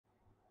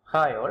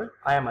Hi all,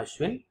 I am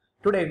Ashwin.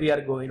 Today we are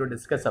going to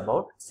discuss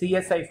about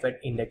CSI fed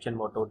induction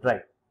motor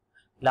drive.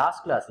 Last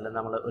class we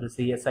will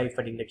CSI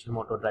fed induction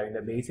motor drive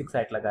the basics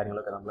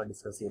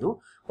discuss chedu.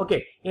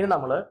 Okay, ini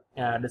nammal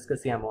discuss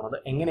cheyan povunathu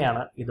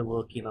enganeyana idu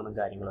work cheyyunnadum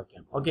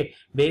കാര്യങ്ങളൊക്കെയാണ്. Okay,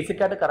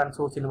 basic ആയിട്ട് current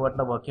source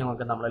inverter working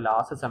ഒക്കെ നമ്മൾ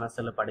last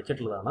semester ൽ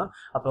പഠിച്ചിട്ടുള്ളതാണ്.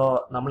 അപ്പോൾ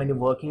നമ്മൾ ഇനി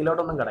working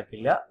ലോട്ടൊന്നും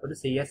കടക്കില്ല. ഒരു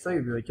CSI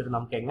ഉപയോഗിച്ചിട്ട്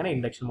നമുക്ക് എങ്ങനെ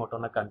induction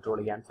motorനെ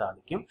control ചെയ്യാൻ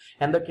സാധിക്കും,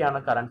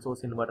 എന്തൊക്കെയാണ് current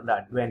source inverterന്റെ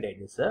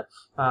advantages,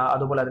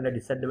 അതുപോലെ അതിന്റെ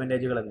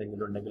disadvantageകൾ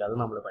എന്തെങ്കിലും ഉണ്ടെങ്കിൽ അത്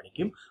നമ്മൾ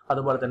പഠിക്കും.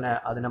 അതുപോലെ തന്നെ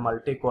അതിന്റെ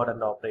മൾട്ടി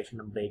ക്വാഡ്രന്റ്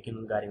ഓപ്പറേഷനും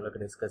ബ്രേക്കിങ്ങും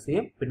കാര്യങ്ങളൊക്കെ ഡിസ്കസ്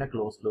ചെയ്യും. പിന്നെ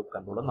loop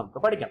control നമുക്ക്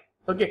പഠിക്കാം.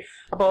 ഓക്കെ,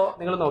 അപ്പോൾ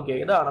നിങ്ങൾ നോക്കിയേ,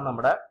 ഇതാണ്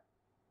നമ്മുടെ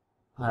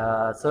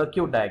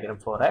circuit diagram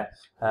four A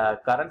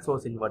current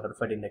source inverter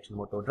fed induction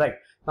motor drive.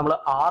 നമ്മൾ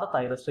 6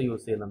 തൈറസ്റ്റർ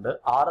യൂസ് ചെയ്യുന്നുണ്ട്.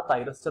 6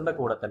 തൈറസ്റ്ററിന്റെ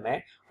കൂടെ തന്നെ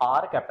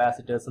 6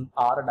 കപ്പാസിറ്റേഴ്സും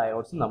 6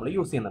 ഡയോഡ്സും നമ്മൾ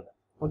യൂസ് ചെയ്യുന്നുണ്ട്.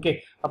 ഓക്കെ,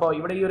 അപ്പോൾ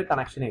ഇവിടെ ഈ ഒരു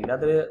കണക്ഷൻ ഇല്ല,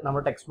 അത് നമ്മൾ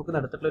ടെക്സ്റ്റ് ബുക്കിൽ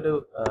നിന്ന് എടുത്തിട്ടുള്ളൊരു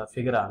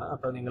ഫിഗർ ആണ്.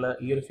 അപ്പോൾ നിങ്ങൾ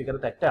ഈ ഒരു ഫിഗർ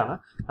തെറ്റാണ്.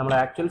 നമ്മൾ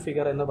ആക്ച്വൽ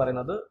ഫിഗർ എന്ന്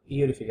പറയുന്നത്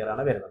ഈ ഒരു ഫിഗർ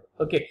ആണ് വരുന്നത്.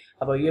 ഓക്കെ,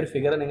 അപ്പോൾ ഈ ഒരു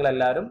ഫിഗർ നിങ്ങൾ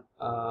എല്ലാവരും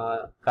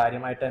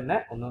കാര്യമായിട്ട് തന്നെ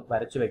ഒന്ന്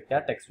വരച്ചു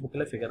വെക്കുക. ടെക്സ്റ്റ്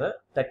ബുക്കിലെ ഫിഗർ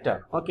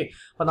തെറ്റാണ്. ഓക്കെ,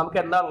 അപ്പോൾ നമുക്ക്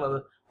എന്താണുള്ളത്,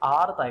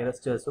 6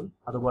 തൈറസ്റ്റേഴ്സും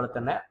അതുപോലെ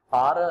തന്നെ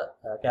 6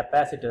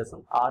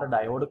 കപ്പാസിറ്റേഴ്സും 6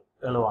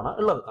 ഡയോഡുകളുമാണ്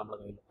ഉള്ളത് നമ്മുടെ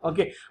കയ്യിൽ.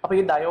 ഓക്കെ, അപ്പോൾ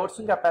ഈ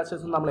ഡയോഡ്സും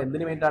കപ്പാസിറ്റേഴ്സും നമ്മൾ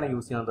എന്തിനു വേണ്ടിയിട്ടാണ്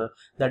യൂസ് ചെയ്യുന്നത്?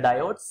 The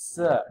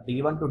diodes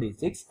D1 to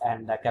D6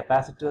 and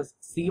capacitors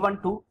C1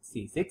 to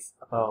C6.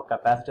 അപ്പോൾ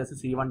കപ്പാസിറ്റേഴ്സ്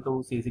C1 to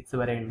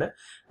C6 വരെ ഉണ്ട്,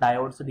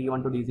 ഡയോഡ്സ്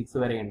D1 to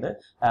D6 വരെ ഉണ്ട്.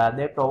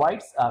 ദേ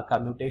provides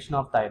commutation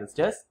of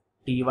തൈറസ്റ്റേഴ്സ്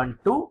T1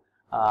 to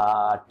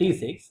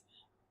T6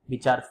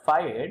 which are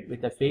fired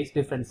with a phase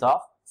difference of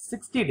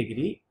 60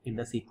 degree in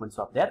the sequence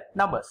of their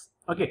numbers.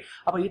 Okay,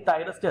 അപ്പോൾ ഈ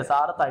തൈറസ്റ്റേഴ്സ്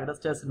 6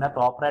 തൈറസ്റ്റേഴ്സിന്റെ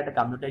proper ആയിട്ട്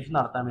commutation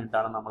നടത്താൻ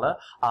വേണ്ടിയിട്ടാണ് നമ്മൾ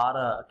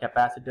 6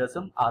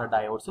 കപ്പാസിറ്റേഴ്സും 6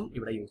 ഡയോഡ്സും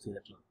ഇവിടെ യൂസ്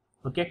ചെയ്തിട്ടുള്ളത്.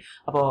 Okay,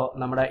 അപ്പോൾ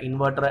നമ്മുടെ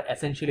inverter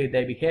essentially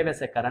they behave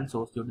as a current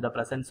source due to the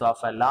presence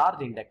of a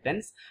large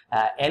inductance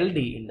LD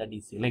in the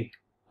DC link.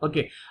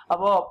 Okay,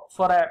 അപ്പോൾ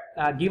ഫോർ എ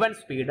ഗിവൺ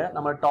സ്പീഡ്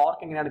നമ്മൾ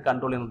ടോർക്ക് എങ്ങനെയാണ്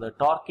കൺട്രോൾ ചെയ്യുന്നത്?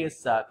 Torque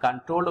is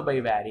controlled by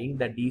varying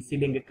the DC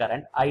link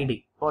current ID.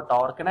 ഇപ്പോൾ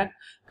ടോർക്കിനെ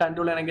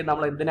control ചെയ്യണമെങ്കിൽ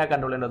നമ്മൾ എന്തിനാണ്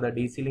control ചെയ്യേണ്ടത്?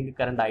 DC link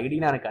current ID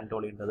നാണ്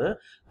കൺട്രോൾ ചെയ്യേണ്ടത്.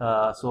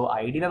 സോ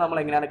IDനെ നമ്മൾ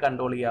എങ്ങനെയാണ്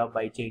കൺട്രോൾ ചെയ്യുക?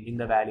 By changing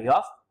the value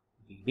of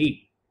VD.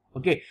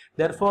 Okay,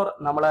 therefore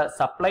നമ്മൾ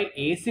സപ്ലൈ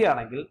AC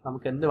ആണെങ്കിൽ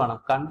നമുക്ക് എന്ത് വേണം?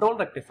 കൺട്രോൾ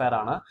റെക്ടിഫയർ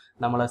ആണ്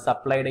നമ്മൾ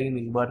സപ്ലൈയുടെയും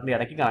ഇൻവെർട്ടറിന്റെ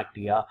ഇടയ്ക്ക് കണക്ട്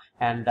ചെയ്യുക.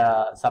 ആൻഡ്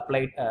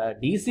സപ്ലൈ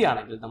DC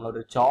ആണെങ്കിൽ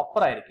നമ്മളൊരു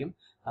ചോപ്പർ ആയിരിക്കും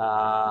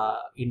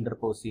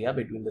ഇന്റർപോസ് ചെയ്യുക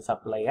between the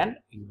supply and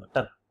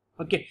inverter.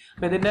 Okay,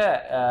 അപ്പൊ ഇതിന്റെ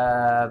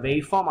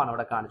വേവ് ഫോം ആണ്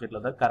ഇവിടെ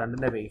കാണിച്ചിട്ടുള്ളത്,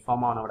 കറണ്ടിന്റെ വേവ്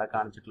ഫോം ആണ് ഇവിടെ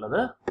കാണിച്ചിട്ടുള്ളത്.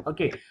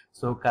 ഓക്കെ,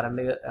 സോ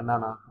കറണ്ട്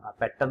എന്താണ്,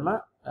 പെട്ടെന്ന്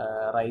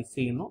റൈസ്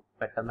ചെയ്യുന്നു,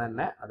 പെട്ടെന്ന്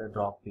തന്നെ അത്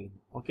ഡ്രോപ്പ് ചെയ്യുന്നു.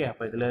 ഓക്കെ,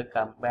 അപ്പൊ ഇതിൽ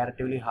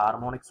കമ്പാരിറ്റീവ്ലി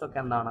ഹാർമോണിക്സ്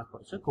ഒക്കെ എന്താണ്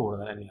കുറച്ച്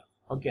കൂടുതൽ തന്നെയാണ്.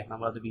 ഓക്കെ,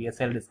 നമ്മളത്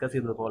VSL ഡിസ്കസ്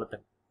ചെയ്തതുപോലെ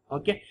തന്നെ.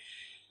 ഓക്കെ,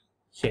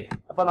 ശരി,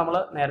 അപ്പൊ നമ്മൾ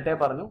നേരത്തെ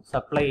പറഞ്ഞു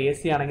സപ്ലൈ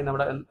AC ആണെങ്കിൽ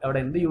നമ്മുടെ അവിടെ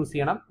എന്ത് യൂസ്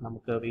ചെയ്യണം?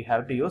 നമുക്ക് we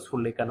have to use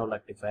fully control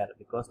rectifier.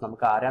 Because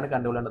നമുക്ക് ആരാണ്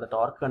കൺട്രോൾ ചെയ്യേണ്ടത്?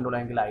 ടോർക്ക് കൺട്രോൾ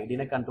ചെയ്യെങ്കിൽ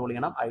IDനെ കൺട്രോൾ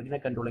ചെയ്യണം, IDനെ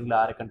കൺട്രോൾ ചെയ്യെങ്കിൽ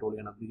ആരെ കൺട്രോൾ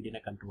ചെയ്യണം?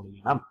 VDനെ കൺട്രോൾ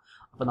ചെയ്യണം.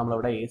 അപ്പൊ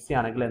നമ്മളിവിടെ AC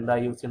ആണെങ്കിൽ എന്താ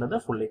യൂസ് ചെയ്യുന്നത്?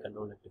 Fully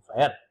control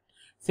rectifier.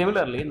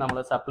 സിമിലർലി നമ്മൾ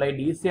സപ്ലൈ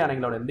DC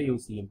ആണെങ്കിൽ അവിടെ എന്ത്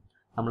യൂസ് ചെയ്യും?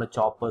 നമ്മൾ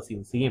ചോപ്പേഴ്സ്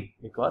യൂസ് ചെയ്യും.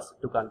 Because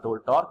to control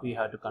torque we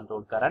have to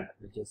control current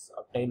which is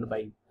ഒബ്ടൈൻഡ്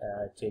by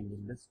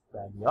changing this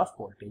value of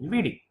voltage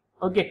VD.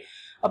 Okay,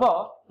 അപ്പോൾ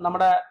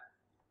നമ്മുടെ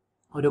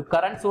ഒരു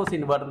കറന്റ് സോഴ്സ്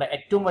ഇൻവെർട്ടറിന്റെ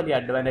ഏറ്റവും വലിയ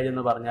അഡ്വാൻറ്റേജ്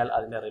എന്ന് പറഞ്ഞാൽ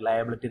അതിന്റെ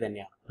റിലയബിലിറ്റി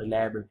തന്നെയാണ്.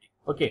 റിലയബിലിറ്റി.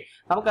 ഓക്കെ,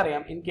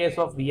 നമുക്കറിയാം ഇൻ കേസ്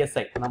ഓഫ്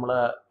VSI നമ്മൾ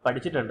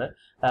പഠിച്ചിട്ടുണ്ട്,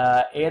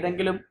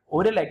 ഏതെങ്കിലും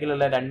ഒരു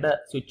ലെഗിലുള്ള 2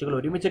 സ്വിച്ചുകൾ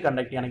ഒരുമിച്ച്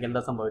കണ്ടക്ട് ചെയ്യുകയാണെങ്കിൽ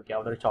എന്താ സംഭവിക്കുക?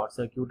 അവിടെ ഒരു ഷോർട്ട്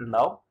സർക്യൂട്ട്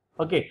ഉണ്ടാവും.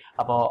 ഓക്കെ,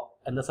 അപ്പോൾ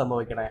എന്താ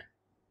സംഭവിക്കണേ?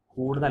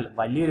 കൂടുതൽ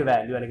വലിയൊരു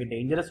വാല്യൂ അല്ലെങ്കിൽ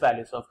dangerous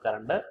values of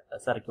current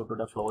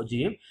സർക്യൂട്ടിലൂടെ flow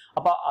ചെയ്യും.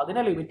 അപ്പോൾ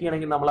അതിനെ ലിമിറ്റ്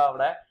ചെയ്യണമെങ്കിൽ നമ്മൾ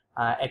അവിടെ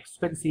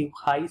expensive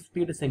high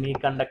speed semi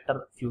conductor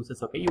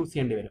fuses ഒക്കെ യൂസ്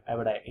ചെയ്യേണ്ടി വരും.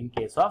 എവിടെ? In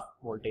case of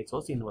voltage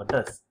source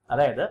inverters.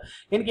 അതായത്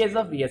in case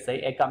of VSI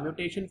A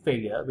commutation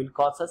failure will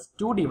causes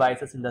 2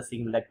 devices in the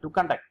same leg to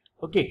conduct.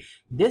 Okay,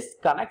 this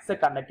connects the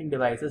conducting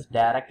devices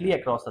directly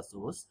across the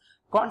source.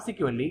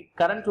 Consequently,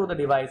 current through the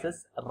devices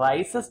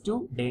rises to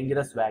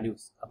dangerous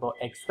values. About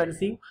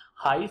expensive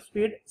high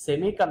speed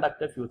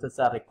semiconductor fuses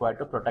are required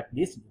to protect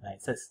these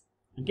devices.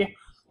 Okay,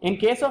 in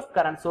case of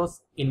current source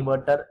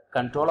inverter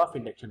control of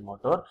induction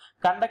motor,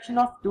 conduction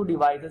of 2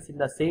 devices in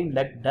the same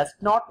leg does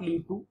not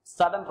lead to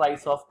sudden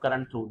rise of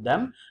current through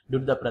them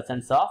due to the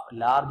presence of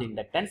large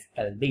inductance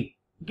LD.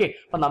 Okay,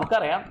 അപ്പൊ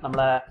നമുക്കറിയാം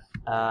നമ്മളെ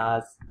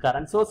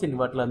current source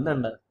ഇൻവെർട്ടറിൽ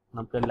എന്തുണ്ട്?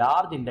 നമുക്ക്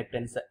large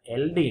inductance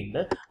LD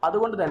ഉണ്ട്.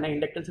 അതുകൊണ്ട് തന്നെ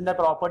ഇൻഡക്ടൻസിന്റെ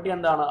property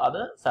എന്താണ്? അത്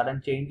സഡൻ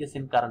ചേഞ്ചസ്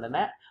ഇൻ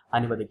കറണ്ടിനെ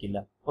അനുവദിക്കില്ല.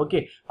 ഓക്കെ,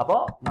 അപ്പോൾ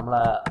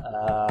നമ്മളെ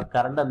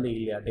കറണ്ട് എന്ത്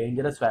ചെയ്യില്ല?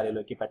 ഡേഞ്ചറസ്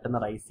വാല്യൂയിലേക്ക്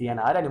പെട്ടെന്ന് റൈസ് ചെയ്യാൻ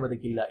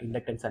ആരനുവദിക്കില്ല?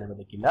 ഇൻഡക്ടൻസ്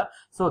അനുവദിക്കില്ല.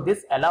 So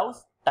this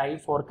allows time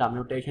for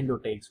commutation to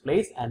takes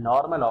place and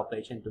normal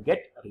operation to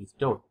get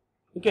restored.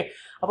 Okay,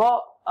 അപ്പോൾ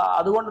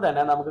അതുകൊണ്ട്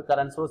തന്നെ നമുക്ക്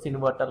current source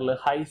ഇൻവെർട്ടറിൽ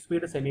high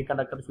speed semi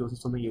conductor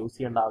fuses ഒന്നും യൂസ്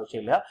ചെയ്യേണ്ട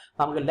ആവശ്യമില്ല.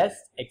 നമുക്ക് ലെസ്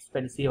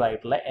എക്സ്പെൻസീവ്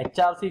ആയിട്ടുള്ള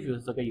HRC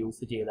ഫ്യൂസസ് ഒക്കെ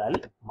യൂസ് ചെയ്താൽ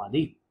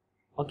മതി.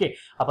 ഓക്കെ,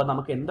 അപ്പൊ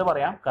നമുക്ക് എന്ത്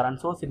പറയാം?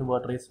 Current source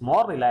inverter is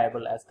more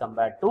reliable as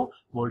compared to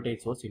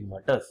voltage source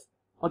inverters.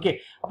 Okay,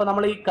 അപ്പൊ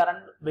നമ്മൾ ഈ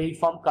കറണ്ട് വേവ്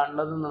ഫോം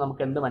കണ്ടതിൽ നിന്ന്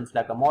നമുക്ക് എന്ത്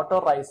മനസ്സിലാക്കാം?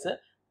 മോട്ടോർ റൈസ്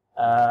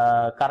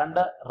കറണ്ട്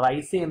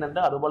റൈസ് ചെയ്യുന്നുണ്ട്,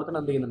 അതുപോലെ തന്നെ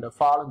എന്ത് ചെയ്യുന്നുണ്ട്?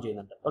 ഫാളും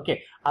ചെയ്യുന്നുണ്ട്. ഓക്കെ,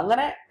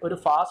 അങ്ങനെ ഒരു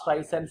fast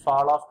rice and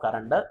fall of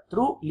current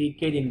through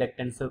leakage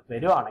inductance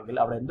വരുവാണെങ്കിൽ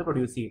അവിടെ എന്ത്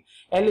പ്രൊഡ്യൂസ് ചെയ്യും?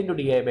 L ×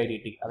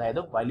 di/dt,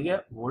 അതായത് വലിയ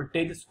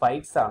വോൾട്ടേജ്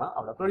സ്പൈക്സ് ആണ്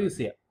അവിടെ പ്രൊഡ്യൂസ്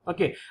ചെയ്യുക.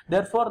 ഓക്കെ,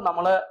 ദെർഫോർ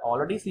നമ്മൾ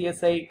ഓൾറെഡി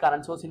CSI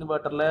കറന്റ് സോഴ്സ്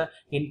ഇൻവെർട്ടറിൽ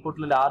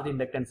ഇൻപുട്ടിൽ ലാർജ്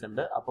ഇൻഡക്ടൻസ്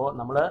ഉണ്ട്. അപ്പോൾ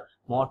നമ്മൾ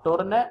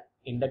മോട്ടോറിന്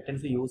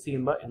ഇൻഡക്ടൻസ് യൂസ്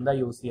ചെയ്യുമ്പോൾ എന്താ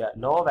യൂസ് ചെയ്യുക?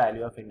 ലോ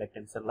വാല്യൂ ഓഫ്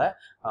ഇൻഡക്ടൻസ് ഉള്ള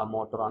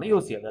മോട്ടോറാണ്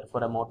യൂസ് ചെയ്യുക.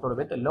 Therefore, a motor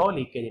with low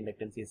leakage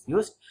inductance is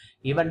used.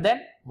 Even then,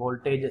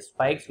 voltage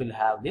spikes will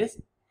have this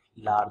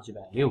large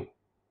value.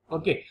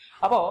 Okay,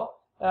 അപ്പോൾ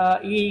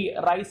ഈ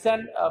rice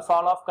and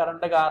fall of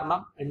current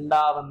കാരണം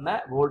ഉണ്ടാവുന്ന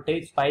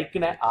voltage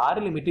സ്പൈക്കിനെ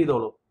ആര് limit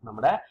ചെയ്തോളും?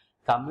 നമ്മുടെ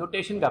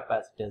commutation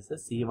capacitors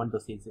C1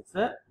 to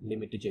C6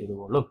 limit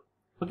ചെയ്തുകൊള്ളും.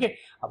 Okay,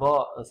 അപ്പോൾ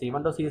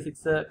C1 to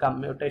C6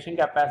 commutation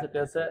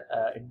capacitors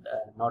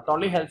not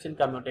only helps in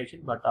commutation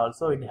but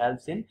also it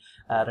helps in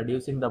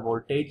reducing the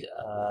voltage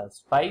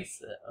spikes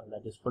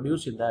that is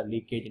produced in the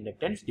leakage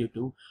inductance due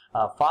to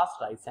fast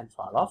rise and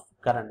fall of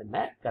current in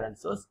a current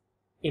source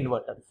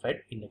inverter fed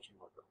induction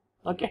motor.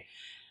 Okay,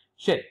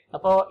 ശരി.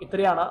 അപ്പോൾ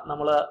ഇത്രയാണ്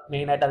നമ്മൾ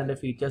main ആയിട്ട് അതിന്റെ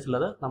features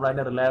ഉള്ളത്. നമ്മൾ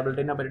അതിന്റെ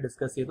റിലയബിലിറ്റിനെ പറ്റി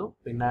ഡിസ്കസ് ചെയ്തു.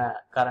 പിന്നെ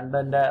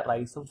കറണ്ടിന്റെ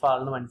റൈസും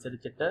ഫാളിനും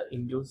അനുസരിച്ചിട്ട്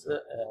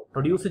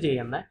പ്രൊഡ്യൂസ്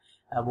ചെയ്യുന്ന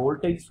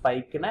വോൾട്ടേജ്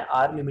സ്പൈക്കിനെ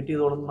ആര് ലിമിറ്റ്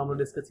ചെയ്തോളും നമ്മൾ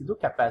ഡിസ്കസ് ചെയ്തു?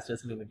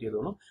 കപ്പാസിറ്റേഴ്സ് ലിമിറ്റ്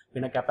ചെയ്തോളും.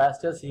 പിന്നെ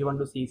capacitors C1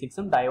 to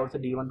C6 diodes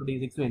D1 to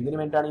D6 എന്തിനു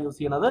വേണ്ടിയാണ് യൂസ്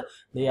ചെയ്യുന്നത്?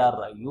 They are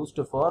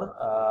used for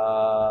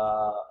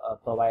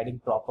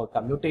providing proper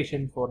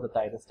commutation for the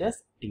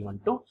തൈറസ്റ്റേഴ്സ് T1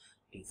 to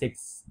T6.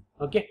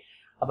 Okay,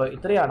 അപ്പോൾ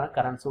ഇത്രയാണ്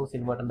കറന്റ് സോഴ്സ്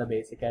ഇൻവെർട്ടറിന്റെ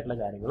ബേസിക് ആയിട്ടുള്ള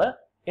കാര്യങ്ങൾ.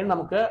 ഇനി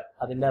നമുക്ക്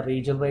അതിന്റെ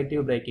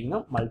റീജനറേറ്റീവ്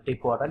ബ്രേക്കിങ്ങും മൾട്ടി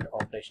ക്വാഡ്രന്റ്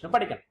ഓപ്പറേഷനും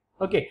പഠിക്കണം.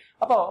 ഓക്കെ,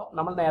 അപ്പോൾ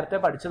നമ്മൾ നേരത്തെ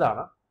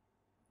പഠിച്ചതാണ്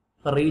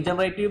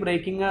റീജനറേറ്റീവ്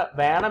ബ്രേക്കിംഗ്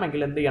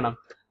വേണമെങ്കിൽ എന്ത് ചെയ്യണം?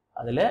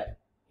 അതില്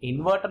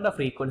ഇൻവെർട്ടറിന്റെ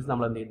ഫ്രീക്വൻസി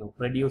നമ്മൾ എന്ത് ചെയ്യുന്നു?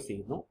 റെഡ്യൂസ്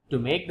ചെയ്യുന്നു to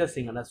make the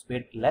signal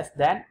speed less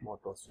than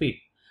motor speed.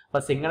 അപ്പൊ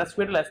signal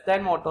speed less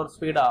than motor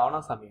speed ആവുന്ന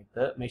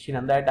സമയത്ത് മെഷീൻ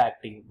എന്തായിട്ട്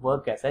ആക്ട് ചെയ്യും?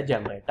 Work as A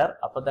generator.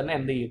 അപ്പൊ തന്നെ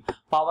എന്ത് ചെയ്യും?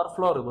 പവർ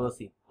ഫ്ലോ റിവേഴ്സ്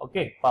ചെയ്യും.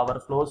 Okay, power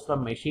flows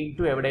from machine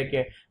to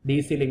എവിടേക്ക്?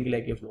 DC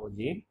ലിങ്കിലേക്ക് ഫ്ലോ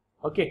ചെയ്യും.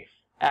 Okay,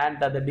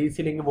 and the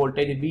DC link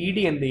voltage VD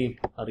എന്ത് ചെയ്യും?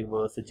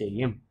 റിവേഴ്സ്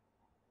ചെയ്യും.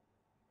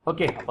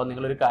 ഓക്കെ, അപ്പൊ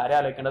നിങ്ങളൊരു കാര്യം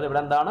ആലോചിക്കേണ്ടത്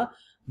ഇവിടെ എന്താണ്?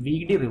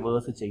 VD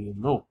റിവേഴ്സ്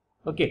ചെയ്യുന്നു.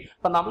 ഓക്കെ,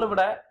 അപ്പൊ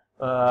നമ്മളിവിടെ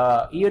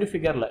ഈ ഒരു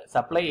ഫിഗറിൽ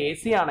സപ്ലൈ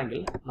AC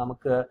ആണെങ്കിൽ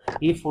നമുക്ക്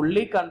ഈ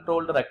ഫുള്ളി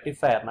കൺട്രോൾഡ്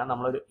റെക്ടിഫയറിനെ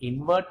നമ്മളൊരു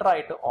ഇൻവെർട്ടർ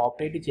ആയിട്ട്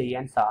ഓപ്പറേറ്റ്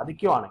ചെയ്യാൻ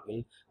സാധിക്കുവാണെങ്കിൽ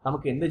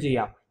നമുക്ക് എന്ത്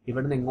ചെയ്യാം?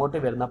 ഇവിടുന്ന് ഇങ്ങോട്ട്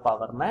വരുന്ന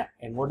പവറിനെ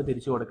എങ്ങോട്ട്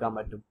തിരിച്ചു കൊടുക്കാൻ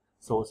പറ്റും?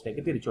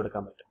 സോഴ്സിലേക്ക് തിരിച്ചു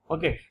കൊടുക്കാൻ പറ്റും.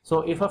 Okay, so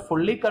if A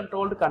fully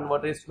controlled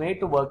converter is made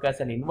to work as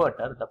an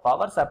inverter, the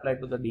power supplied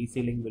to the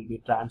DC link will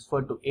be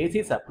transferred to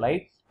AC supply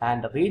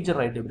and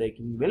regenerative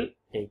braking will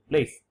take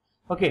place.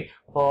 Okay,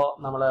 അപ്പോൾ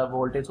നമ്മൾ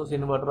voltage source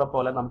ഇൻവെർട്ടറെ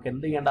പോലെ നമുക്ക്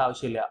എന്ത് ചെയ്യേണ്ട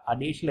ആവശ്യമില്ല?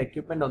 Additional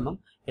equipment ഒന്നും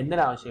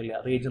എന്തിനാവശ്യമില്ല?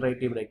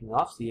 Regenerative braking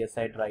of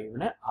CSI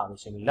ഡ്രൈവിന്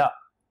ആവശ്യമില്ല.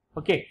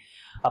 Okay,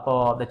 അപ്പോൾ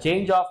the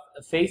change of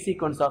phase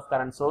sequence of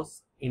current source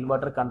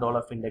inverter control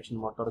of induction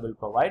motor will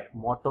provide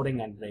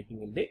motoring and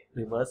breaking in the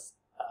reverse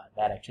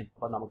direction.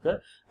 അപ്പോൾ നമുക്ക്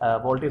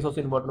വോൾട്ടേജ്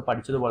സോഴ്സ് ഇൻവെർട്ടർ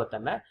പഠിച്ചതുപോലെ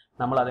തന്നെ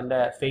നമ്മൾ അതിന്റെ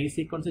phase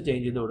sequence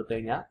change ചെയ്ത് കൊടുത്തു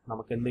കഴിഞ്ഞാൽ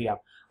നമുക്ക് എന്ത് ചെയ്യാം?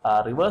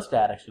 റിവേഴ്സ്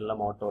ഡയറക്ഷനിലുള്ള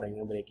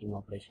മോട്ടോറിംഗും ബ്രേക്കിംഗ്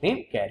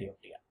ഓപ്പറേഷനെയും ക്യാരി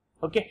ഔട്ട് ചെയ്യാം.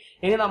 ഓക്കെ,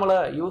 ഇനി നമ്മൾ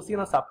യൂസ്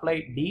ചെയ്യുന്ന സപ്ലൈ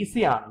DC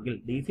ആണെങ്കിൽ,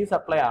 DC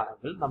സപ്ലൈ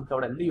ആണെങ്കിൽ നമുക്ക്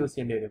അവിടെ എന്ത് യൂസ്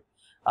ചെയ്യേണ്ടി വരും?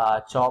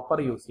 ചോപ്പർ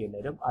യൂസ് ചെയ്യേണ്ടി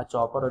വരും. ആ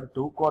ചോപ്പർ ഒരു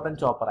 2 ക്വാഡ്രന്റ്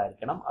ചോപ്പർ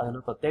ആയിരിക്കണം.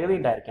 അതിനൊരു പ്രത്യേകത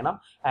ഉണ്ടായിരിക്കണം.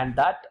 And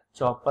that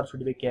chopper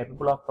should be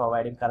capable of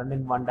providing current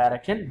in one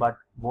direction but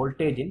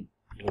voltage in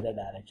Ather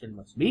direction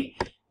must be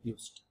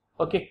used.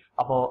 Okay,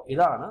 അപ്പോൾ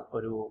ഇതാണ്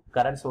ഒരു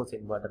current source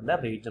ഇൻവെർട്ടറിന്റെ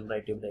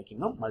regenerative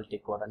ബ്രേക്കിംഗും multi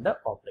quadrant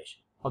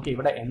operation. Okay,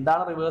 ഇവിടെ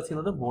എന്താണ് റിവേഴ്സ്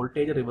ചെയ്യുന്നത്?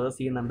 വോൾട്ടേജ് റിവേഴ്സ്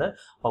ചെയ്യുന്നുണ്ട്.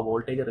 അപ്പോൾ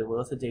വോൾട്ടേജ്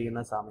റിവേഴ്സ്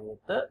ചെയ്യുന്ന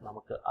സമയത്ത്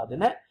നമുക്ക്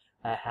അതിനെ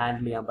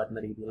ഹാൻഡിൽ ചെയ്യാൻ പറ്റുന്ന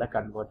രീതിയിലുള്ള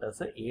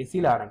കൺവേർട്ടേഴ്സ്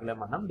AC-ലാണെങ്കിലും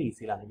വേണം,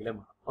 DC-ലാണെങ്കിലും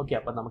വേണം. ഓക്കെ,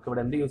 അപ്പൊ നമുക്ക്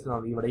ഇവിടെ എന്ത് യൂസ്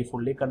ചെയ്യണം? ഇവിടെ ഈ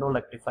ഫുള്ളി കൺട്രോൾ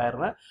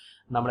റെക്ടിഫയറിന്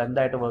നമ്മൾ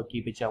എന്തായിട്ട് വർക്ക്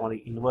ചെയ്യിപ്പിച്ചാൽ മതി?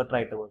 ഇൻവെർട്ടർ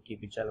ആയിട്ട് വർക്ക്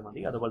ചെയ്യിപ്പിച്ചാൽ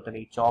മതി. അതുപോലെ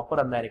തന്നെ ഈ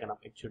ചോപ്പർ എന്തായിരിക്കണം?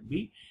 It should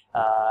be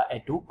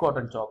A 2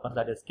 quadrant chopper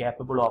that is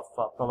capable of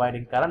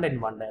providing current in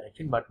one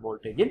direction but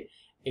voltage in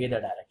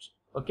Ather direction.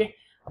 Okay,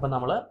 അപ്പൊ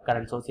നമ്മൾ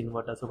കറന്റ് സോഴ്സ്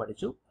ഇൻവെർട്ടേഴ്സ്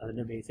പഠിച്ചു,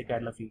 അതിന്റെ ബേസിക്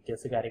ആയിട്ടുള്ള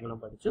ഫീച്ചേഴ്സ് കാര്യങ്ങളും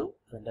പഠിച്ചു,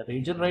 അതിന്റെ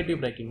റീജനറേറ്റീവ്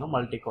ബ്രേക്കിംഗും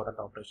മൾട്ടി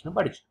ക്വാഡ്രന്റ് ഓപ്പറേഷനും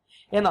പഠിച്ചു.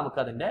 ഇനി നമുക്ക്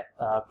അതിന്റെ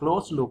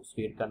close loop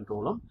speed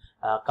കൺട്രോളും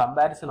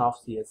comparison of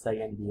CSI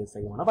and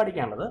BSI ആണ്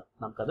പഠിക്കാനുള്ളത്.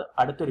 നമുക്കത്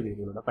അടുത്തൊരു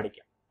വീഡിയോയിലൂടെ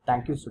പഠിക്കാം.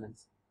 Thank you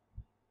students.